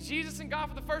between Jesus and God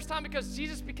for the first time because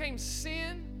Jesus became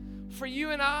sin for you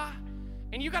and I.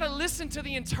 And you got to listen to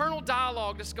the internal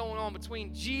dialogue that's going on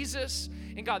between Jesus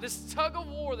and God, this tug of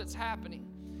war that's happening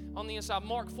on the inside.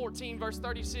 Mark 14, verse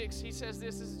 36, he says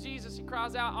this is Jesus. He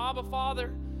cries out, Abba,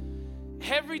 Father,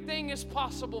 everything is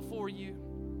possible for you.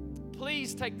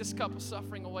 Please take this cup of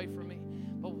suffering away from me.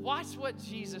 But watch what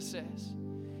Jesus says.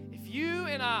 If you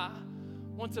and I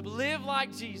want to live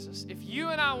like Jesus, if you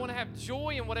and I want to have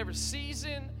joy in whatever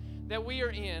season that we are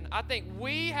in, I think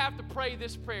we have to pray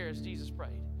this prayer as Jesus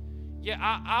prayed. Yeah,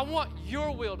 I want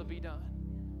your will to be done,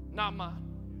 not mine.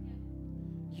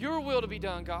 Your will to be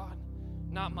done, God,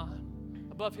 not mine.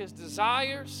 Above his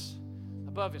desires,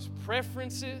 above his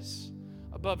preferences,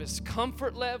 above his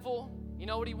comfort level. You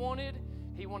know what he wanted?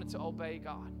 He wanted to obey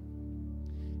God.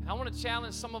 And I want to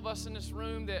challenge some of us in this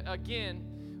room that, again,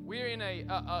 we're in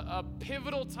a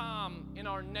pivotal time in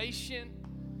our nation,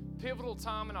 pivotal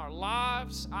time in our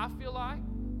lives, I feel like,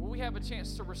 where we have a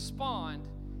chance to respond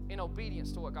in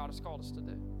obedience to what God has called us to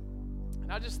do.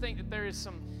 And I just think that there is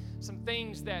some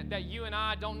things that you and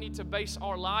I don't need to base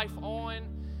our life on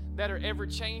that are ever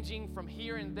changing from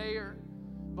here and there,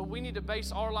 but we need to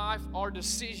base our life, our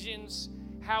decisions,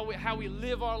 how we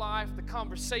live our life, the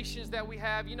conversations that we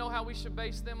have. You know how we should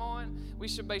base them on? We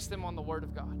should base them on the Word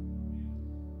of God.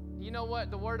 You know what?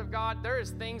 The Word of God, there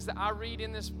is things that I read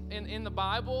in the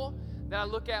Bible that I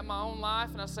look at my own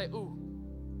life and I say, ooh,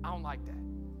 I don't like that.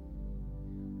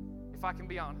 If I can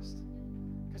be honest.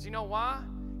 Because you know why?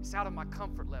 It's out of my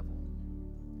comfort level.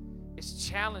 It's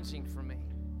challenging for me.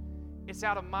 It's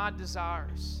out of my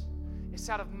desires. It's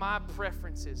out of my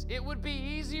preferences. It would be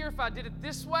easier if I did it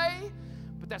this way,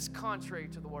 but that's contrary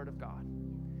to the Word of God.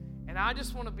 And I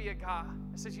just want to be a guy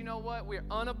that says, you know what? We're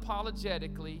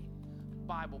unapologetically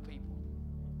Bible people.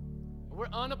 We're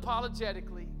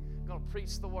unapologetically going to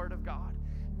preach the Word of God.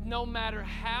 No matter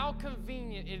how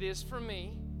convenient it is for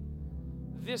me,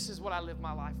 this is what I live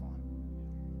my life on.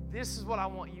 This is what I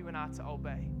want you and I to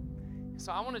obey.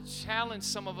 So I want to challenge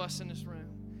some of us in this room.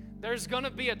 There's going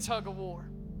to be a tug of war.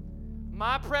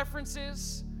 My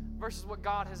preferences versus what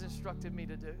God has instructed me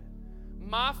to do.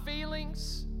 My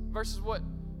feelings versus what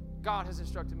God has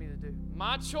instructed me to do.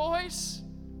 My choice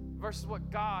versus what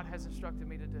God has instructed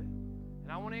me to do.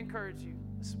 And I want to encourage you,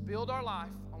 let's build our life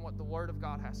on what the Word of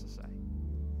God has to say.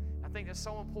 I think that's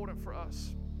so important for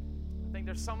us. I think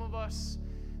there's some of us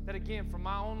that, again, from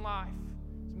my own life,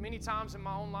 many times in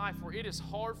my own life where it is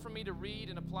hard for me to read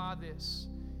and apply this.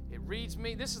 It reads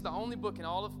me. This is the only book in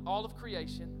all of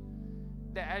creation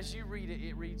that as you read it,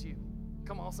 it reads you.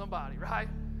 Come on, somebody, right?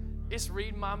 It's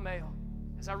read my mail.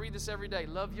 As I read this every day,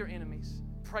 love your enemies.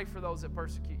 Pray for those that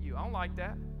persecute you. I don't like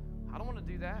that. I don't want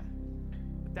to do that.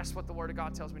 But that's what the Word of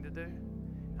God tells me to do.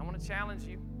 And I want to challenge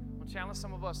you. I want to challenge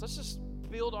some of us. Let's just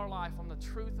build our life on the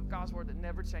truth of God's Word that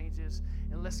never changes.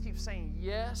 And let's keep saying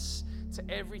yes to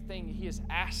everything He is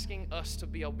asking us to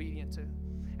be obedient to.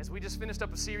 As we just finished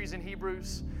up a series in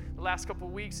Hebrews the last couple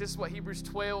of weeks, this is what Hebrews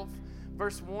 12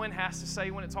 verse 1 has to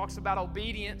say when it talks about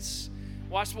obedience.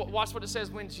 Watch what it says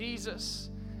when Jesus,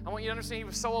 I want you to understand, He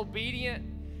was so obedient.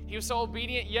 He was so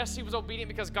obedient. Yes, he was obedient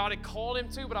because God had called him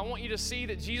to, but I want you to see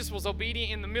that Jesus was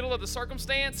obedient in the middle of the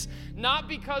circumstance, not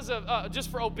because of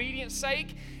just for obedience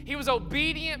sake. He was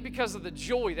obedient because of the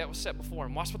joy that was set before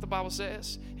him. Watch what the Bible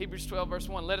says. Hebrews 12, verse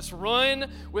 1. Let us run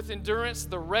with endurance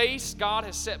the race God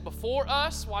has set before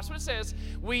us. Watch what it says.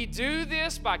 We do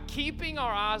this by keeping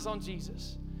our eyes on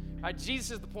Jesus. All right,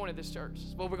 Jesus is the point of this church.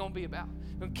 It's what we're going to be about.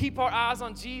 We're going to keep our eyes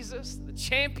on Jesus, the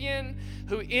champion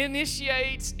who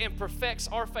initiates and perfects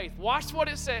our faith. Watch what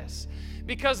it says.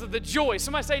 Because of the joy.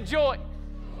 Somebody say joy.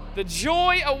 The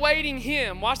joy awaiting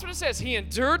him. Watch what it says. He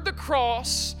endured the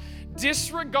cross,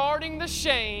 disregarding the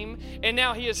shame, and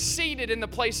now he is seated in the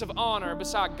place of honor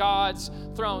beside God's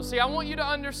throne. See, I want you to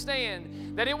understand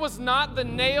that it was not the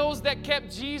nails that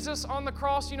kept Jesus on the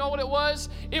cross. You know what it was?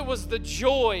 It was the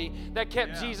joy that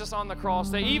kept Jesus on the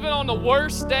cross. That even on the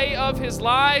worst day of his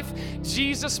life,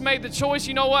 Jesus made the choice,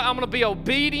 you know what? I'm going to be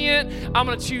obedient. I'm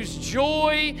going to choose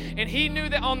joy. And he knew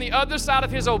that on the other side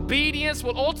of his obedience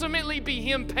would ultimately be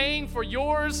him paying for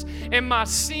yours and my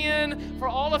sin, for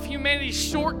all of humanity's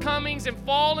shortcomings and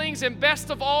fallings. And best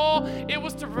of all, it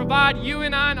was to provide you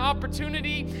and I an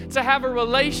opportunity to have a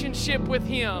relationship with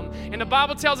him. And the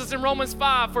Bible tells us in Romans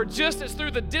 5, for just as through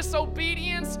the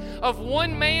disobedience of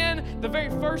one man, the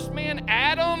very first man,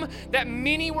 Adam, that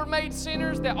many were made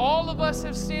sinners, that all of us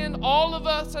have sinned, all of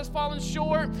us has fallen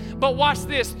short. But watch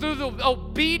this, through the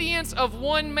obedience of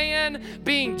one man,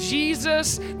 being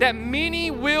Jesus, that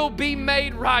many will be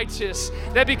made righteous.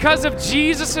 That because of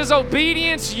Jesus'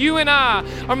 obedience, you and I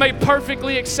are made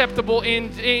perfectly acceptable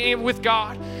with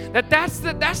God.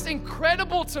 That's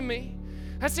incredible to me.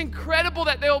 That's incredible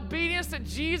that the obedience that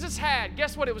Jesus had,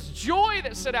 guess what? It was joy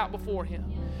that set out before him.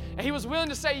 And he was willing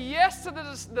to say yes to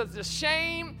the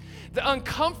shame, the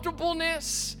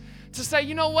uncomfortableness, to say,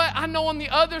 you know what? I know on the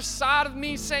other side of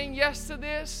me saying yes to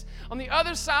this, on the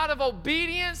other side of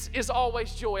obedience is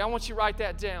always joy. I want you to write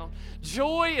that down.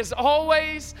 Joy is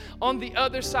always on the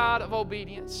other side of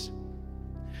obedience.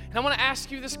 And I want to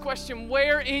ask you this question.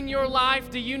 Where in your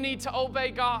life do you need to obey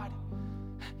God?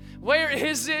 Where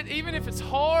is it, even if it's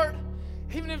hard,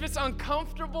 even if it's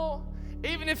uncomfortable,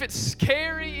 even if it's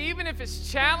scary, even if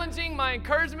it's challenging? My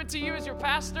encouragement to you as your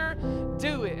pastor,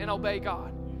 do it and obey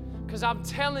God. Because I'm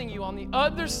telling you, on the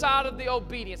other side of the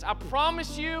obedience, I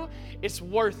promise you, it's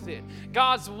worth it.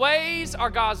 God's ways are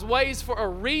God's ways for a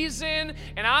reason,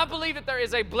 and I believe that there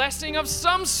is a blessing of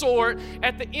some sort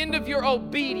at the end of your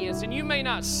obedience. And you may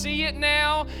not see it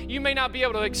now, you may not be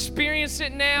able to experience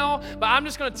it now, but I'm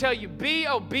just going to tell you, be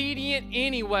obedient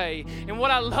anyway. And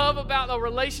what I love about a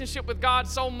relationship with God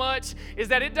so much is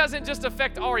that it doesn't just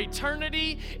affect our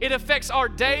eternity, it affects our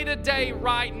day-to-day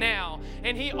right now.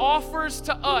 And He offers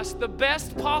to us the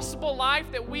best possible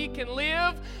life that we can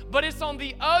live, but it's on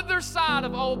the other side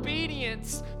of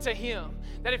obedience to Him.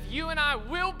 That if you and I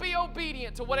will be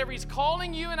obedient to whatever He's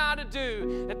calling you and I to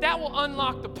do, that will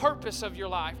unlock the purpose of your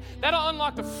life. That'll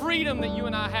unlock the freedom that you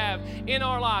and I have in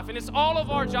our life. And it's all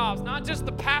of our jobs, not just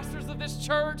the pastors of this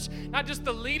church, not just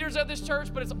the leaders of this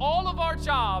church, but it's all of our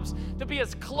jobs to be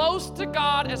as close to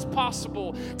God as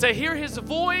possible, to hear His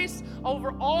voice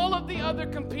over all of the other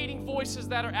competing voices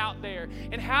that are out there.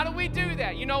 And how do we do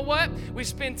that? You know what? We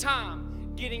spend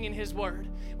time getting in His Word.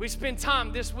 We spend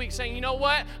time this week saying, you know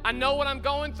what? I know what I'm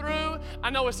going through. I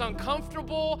know it's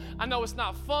uncomfortable. I know it's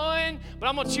not fun, but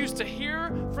I'm going to choose to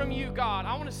hear from you, God.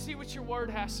 I want to see what your word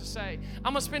has to say.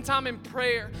 I'm going to spend time in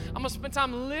prayer. I'm going to spend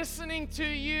time listening to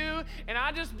you. And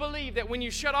I just believe that when you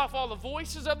shut off all the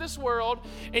voices of this world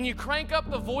and you crank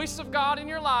up the voice of God in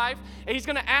your life, and He's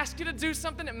going to ask you to do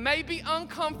something that may be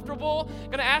uncomfortable,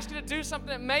 going to ask you to do something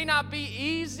that may not be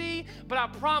easy, but I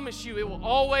promise you it will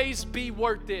always be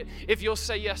worth it if you'll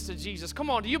say yes to Jesus. Come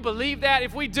on, do you believe that?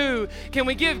 If we do, can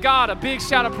we give God a big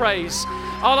shout of praise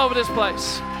all over this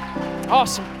place?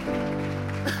 Awesome.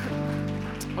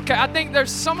 Okay, I think there's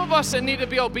some of us that need to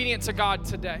be obedient to God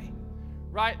today,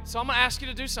 right? So I'm going to ask you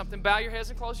to do something. Bow your heads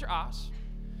and close your eyes.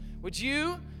 Would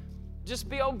you just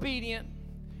be obedient?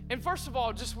 And first of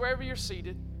all, just wherever you're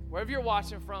seated, wherever you're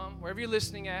watching from, wherever you're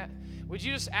listening at, would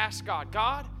you just ask God,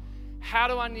 God, how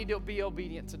do I need to be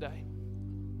obedient today?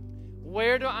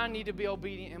 Where do I need to be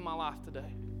obedient in my life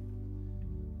today?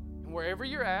 And wherever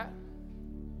you're at,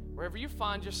 wherever you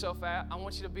find yourself at, I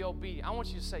want you to be obedient. I want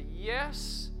you to say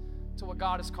yes to what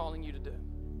God is calling you to do.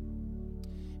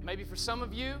 Maybe for some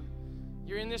of you,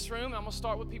 you're in this room, and I'm going to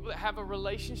start with people that have a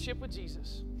relationship with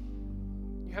Jesus.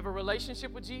 You have a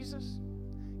relationship with Jesus.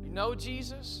 You know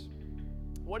Jesus.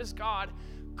 What is God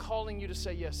calling you to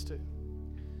say yes to?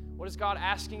 What is God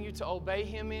asking you to obey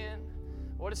Him in?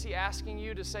 What is He asking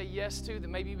you to say yes to that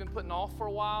maybe you've been putting off for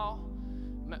a while?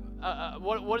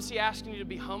 What is he asking you to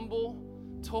be humble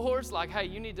towards? Like, hey,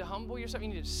 you need to humble yourself. You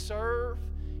need to serve.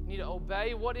 You need to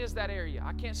obey. What is that area?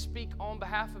 I can't speak on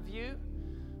behalf of you,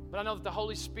 but I know that the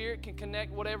Holy Spirit can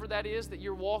connect whatever that is that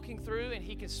you're walking through, and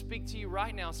he can speak to you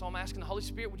right now. So I'm asking the Holy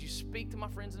Spirit, would you speak to my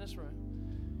friends in this room?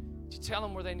 Would you tell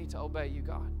them where they need to obey you,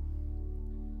 God?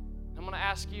 I'm going to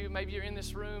ask you, maybe you're in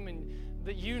this room and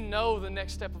that you know the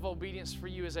next step of obedience for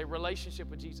you is a relationship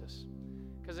with Jesus.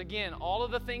 Because again, all of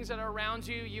the things that are around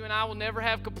you, you and I will never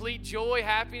have complete joy,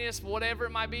 happiness, whatever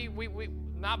it might be. We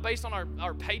not based on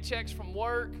our paychecks from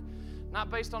work, not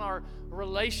based on our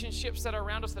relationships that are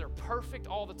around us that are perfect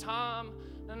all the time.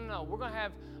 No. We're going to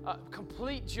have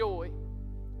complete joy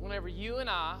whenever you and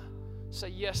I say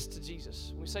yes to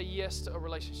Jesus. We say yes to a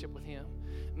relationship with him.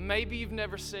 Maybe you've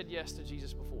never said yes to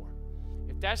Jesus before.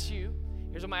 If that's you,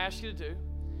 here's what I'm going to ask you to do.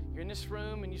 You're in this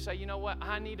room and you say, you know what?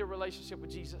 I need a relationship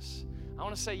with Jesus. I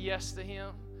want to say yes to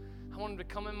him. I want him to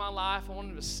come in my life. I want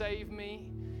him to save me.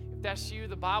 If that's you,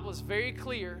 the Bible is very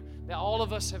clear that all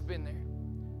of us have been there.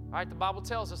 All right, the Bible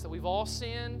tells us that we've all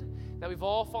sinned, that we've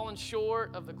all fallen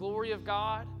short of the glory of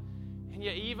God. And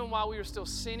yet even while we were still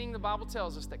sinning, the Bible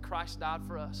tells us that Christ died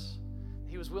for us.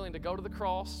 He was willing to go to the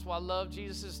cross. That's why I love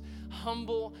Jesus'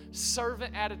 humble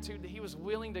servant attitude, that he was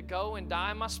willing to go and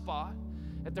die in my spot.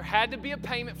 That there had to be a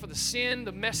payment for the sin,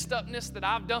 the messed upness that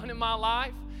I've done in my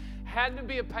life. Had to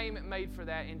be a payment made for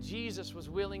that. And Jesus was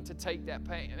willing to take that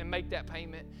payment and make that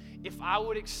payment if I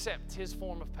would accept his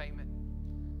form of payment.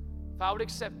 If I would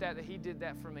accept that he did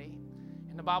that for me.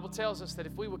 And the Bible tells us that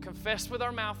if we would confess with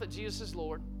our mouth that Jesus is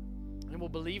Lord, and we'll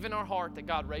believe in our heart that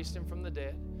God raised him from the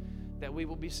dead, that we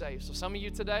will be saved. So some of you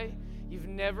today, you've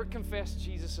never confessed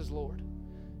Jesus as Lord.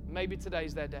 Maybe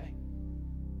today's that day.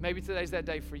 Maybe today's that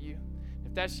day for you.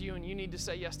 If that's you and you need to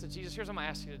say yes to Jesus, here's what I'm going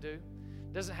to ask you to do.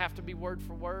 It doesn't have to be word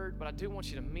for word, but I do want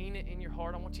you to mean it in your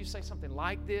heart. I want you to say something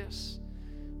like this.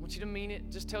 I want you to mean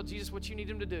it. Just tell Jesus what you need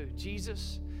him to do.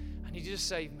 Jesus, I need you to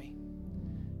save me.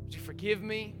 Would you forgive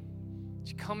me? Would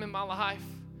you come in my life?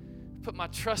 Put my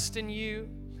trust in you.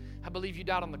 I believe you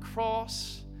died on the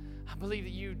cross. I believe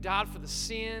that you died for the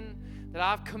sin that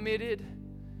I've committed.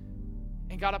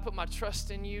 And God, I put my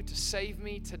trust in you to save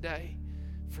me today.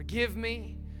 Forgive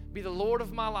me. Be the Lord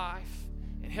of my life.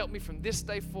 And help me from this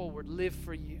day forward live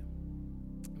for you.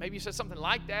 Maybe you said something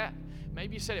like that.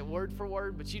 Maybe you said it word for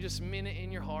word, but you just meant it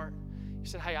in your heart. You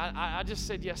said, hey, I just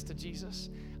said yes to Jesus.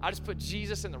 I just put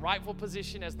Jesus in the rightful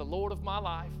position as the Lord of my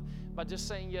life by just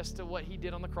saying yes to what he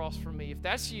did on the cross for me. If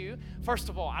that's you, first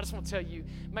of all, I just want to tell you,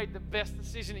 make the best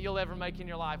decision that you'll ever make in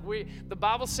your life. The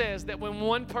Bible says that when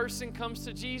one person comes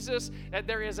to Jesus, that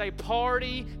there is a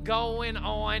party going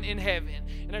on in heaven.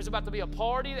 And there's about to be a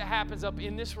party that happens up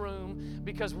in this room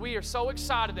because we are so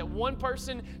excited that one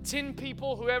person, 10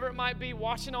 people, whoever it might be,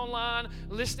 watching online,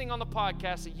 listening on the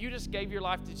podcast, that you just gave your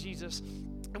life to Jesus.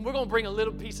 And we're going to bring a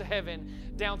little piece of heaven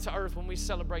down to earth when we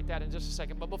celebrate that in just a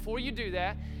second. But before you do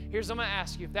that, here's what I'm going to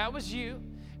ask you. If that was you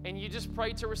and you just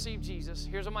prayed to receive Jesus,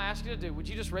 here's what I'm going to ask you to do. Would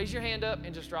you just raise your hand up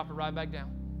and just drop it right back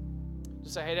down?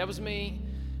 Just say, hey, that was me.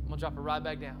 I'm going to drop it right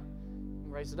back down.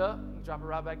 Raise it up and drop it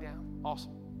right back down.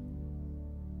 Awesome.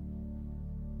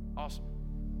 Awesome.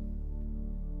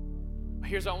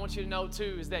 Here's what I want you to know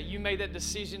too, is that you made that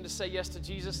decision to say yes to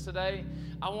Jesus today.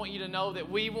 I want you to know that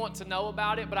we want to know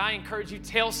about it, but I encourage you,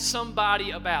 tell somebody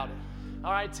about it.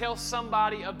 All right, tell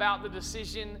somebody about the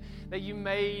decision that you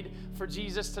made for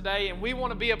Jesus today. And we want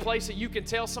to be a place that you can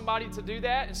tell somebody to do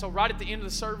that. And so right at the end of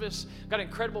the service, got an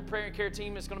incredible prayer and care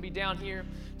team that's going to be down here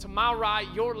to my right,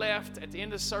 your left, at the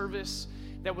end of the service,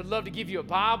 that would love to give you a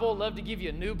Bible, love to give you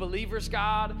a new believer's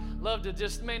guide, love to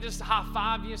just high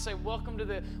five you and say, welcome to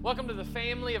the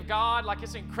family of God. Like,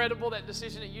 it's incredible, that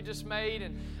decision that you just made.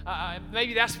 And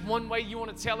maybe that's one way you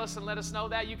want to tell us and let us know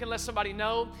that. You can let somebody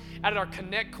know out at our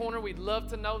Connect corner. We'd love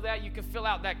to know that. You can fill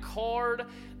out that card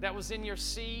that was in your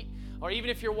seat. Or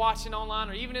even if you're watching online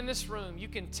or even in this room, you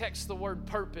can text the word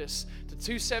purpose to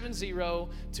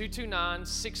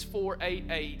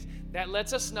 270-229-6488. That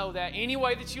lets us know that. Any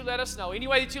way that you let us know, any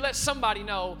way that you let somebody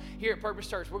know here at Purpose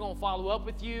Church, we're going to follow up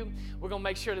with you. We're going to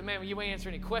make sure that, man, you answer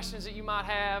any questions that you might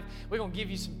have. We're going to give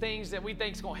you some things that we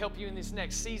think is going to help you in this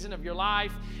next season of your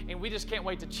life. And we just can't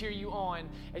wait to cheer you on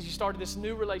as you started this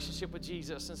new relationship with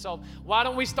Jesus. And so why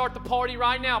don't we start the party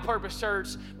right now, Purpose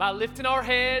Church, by lifting our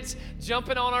heads,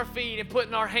 jumping on our feet, and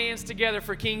putting our hands together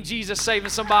for King Jesus saving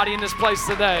somebody in this place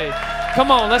today.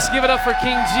 Come on, let's give it up for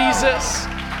King Jesus.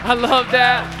 I love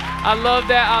that. I love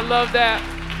that. I love that.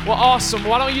 Well, awesome.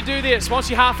 Why don't you do this? Why don't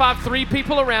you high five 3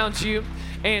 people around you?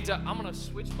 And I'm going to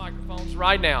switch microphones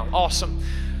right now. Awesome.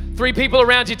 3 people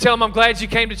around you. Tell them, I'm glad you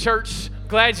came to church.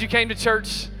 Glad you came to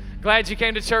church. Glad you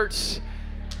came to church.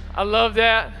 I love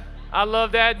that. I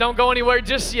love that. Don't go anywhere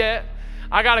just yet.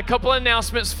 I got a couple of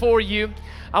announcements for you.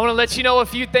 I want to let you know a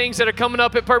few things that are coming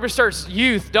up at Purpose Church.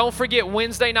 Youth, don't forget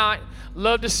Wednesday night.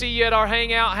 Love to see you at our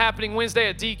hangout happening Wednesday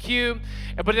at DQ.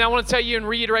 But then I want to tell you and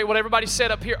reiterate what everybody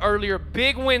said up here earlier.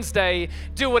 Big Wednesday.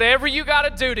 Do whatever you got to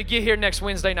do to get here next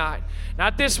Wednesday night.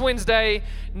 Not this Wednesday,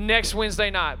 next Wednesday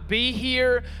night. Be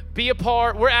here, be a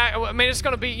part. It's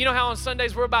going to be, you know how on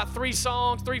Sundays we're about 4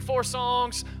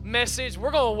 songs, message.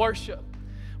 We're going to worship.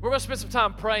 We're going to spend some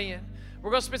time praying. We're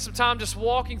going to spend some time just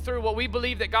walking through what we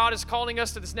believe that God is calling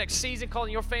us to this next season,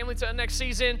 calling your family to the next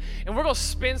season. And we're going to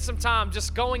spend some time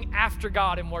just going after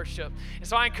God in worship. And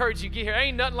so I encourage you, get here.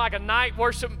 Ain't nothing like a night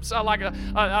worship, like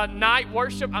a night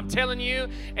worship, I'm telling you.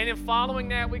 And then following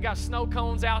that, we got snow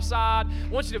cones outside. I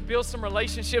want you to build some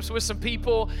relationships with some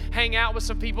people, hang out with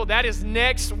some people. That is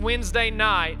next Wednesday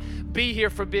night. Be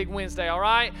here for Big Wednesday, all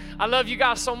right? I love you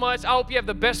guys so much. I hope you have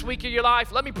the best week of your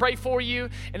life. Let me pray for you,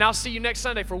 and I'll see you next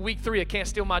Sunday for week 3 of Can't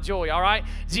Steal My Joy, all right?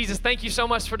 Jesus, thank you so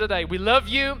much for today. We love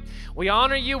you. We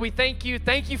honor you. We thank you.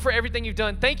 Thank you for everything you've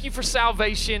done. Thank you for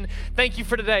salvation. Thank you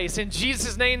for today. It's in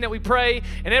Jesus' name that we pray.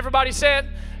 And everybody said,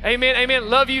 amen, amen.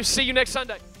 Love you. See you next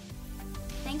Sunday.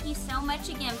 Thank you so much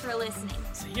again for listening.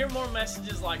 To hear more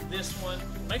messages like this one,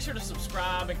 make sure to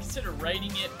subscribe and consider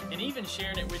rating it and even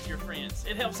sharing it with your friends.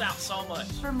 It helps out so much.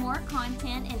 For more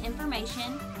content and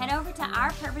information, head over to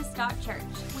ourpurpose.church.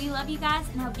 We love you guys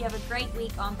and hope you have a great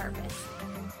week on purpose.